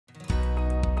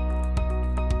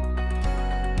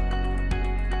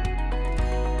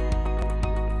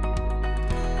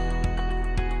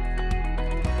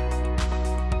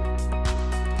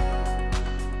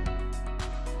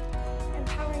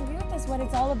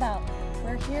it's all about.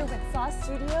 We're here with ZAW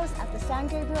Studios at the San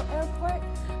Gabriel Airport.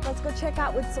 Let's go check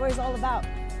out what SOAR is all about.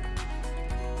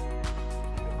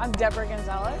 I'm Deborah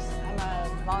Gonzalez. I'm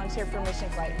a volunteer for Mission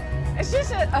Flight. It's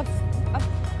just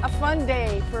a fun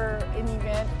day for an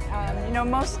event. You know,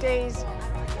 most days,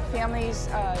 families,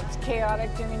 it's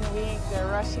chaotic during the week. They're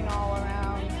rushing all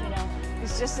around. You know,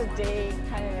 it's just a day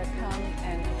kind of to come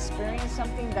and experience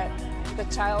something that the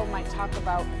child might talk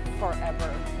about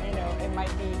forever. You know, it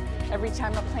might be every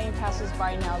time a plane passes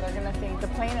by now, they're going to think the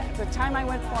time I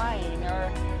went flying,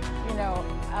 or you know.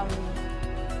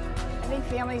 I think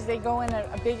families, they go in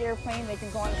a big airplane, they can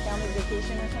go on a family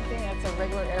vacation or something, that's a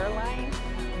regular airline.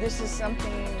 This is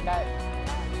something that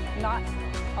not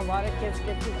a lot of kids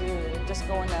get to do. Just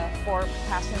go in a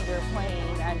 4-passenger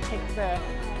plane and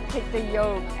take the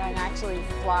yoke and actually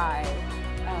fly.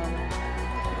 And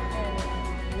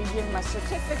we give them a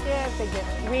certificate, they get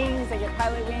wings, they get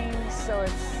pilot wings, so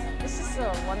this is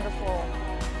a wonderful,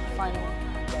 fun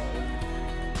day.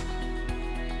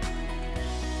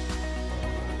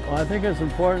 Well, I think it's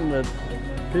important that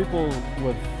people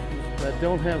that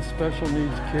don't have special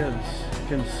needs kids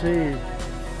can see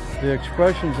the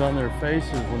expressions on their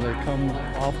faces when they come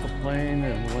off the plane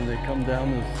and when they come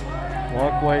down this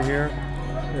walkway here.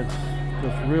 It's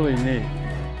just really neat.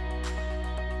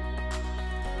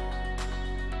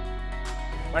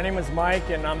 My name is Mike,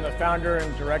 and I'm the founder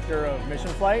and director of Mission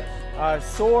Flight.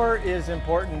 SOAR is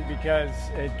important because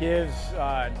it gives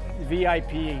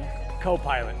VIP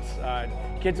co-pilots,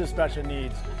 kids with special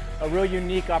needs, a real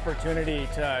unique opportunity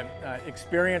to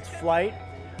experience flight,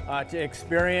 to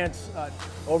experience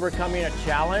overcoming a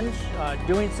challenge,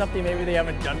 doing something maybe they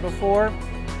haven't done before.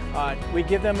 We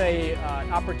give them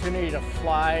an opportunity to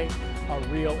fly a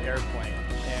real airplane.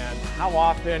 And how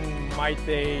often might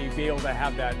they be able to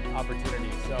have that opportunity?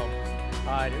 So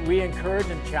we encourage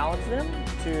and challenge them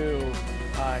to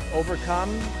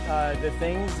overcome the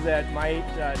things that might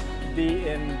be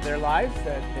in their lives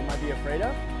that they might be afraid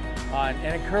of,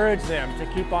 and encourage them to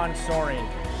keep on soaring.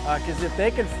 Because if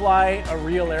they can fly a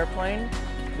real airplane,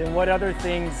 then what other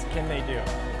things can they do?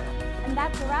 And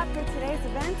that's a wrap for today's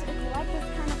event. If you like this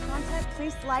kind of content,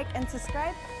 please like and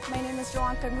subscribe. My name is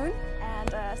Joanka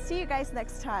and see you guys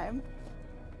next time.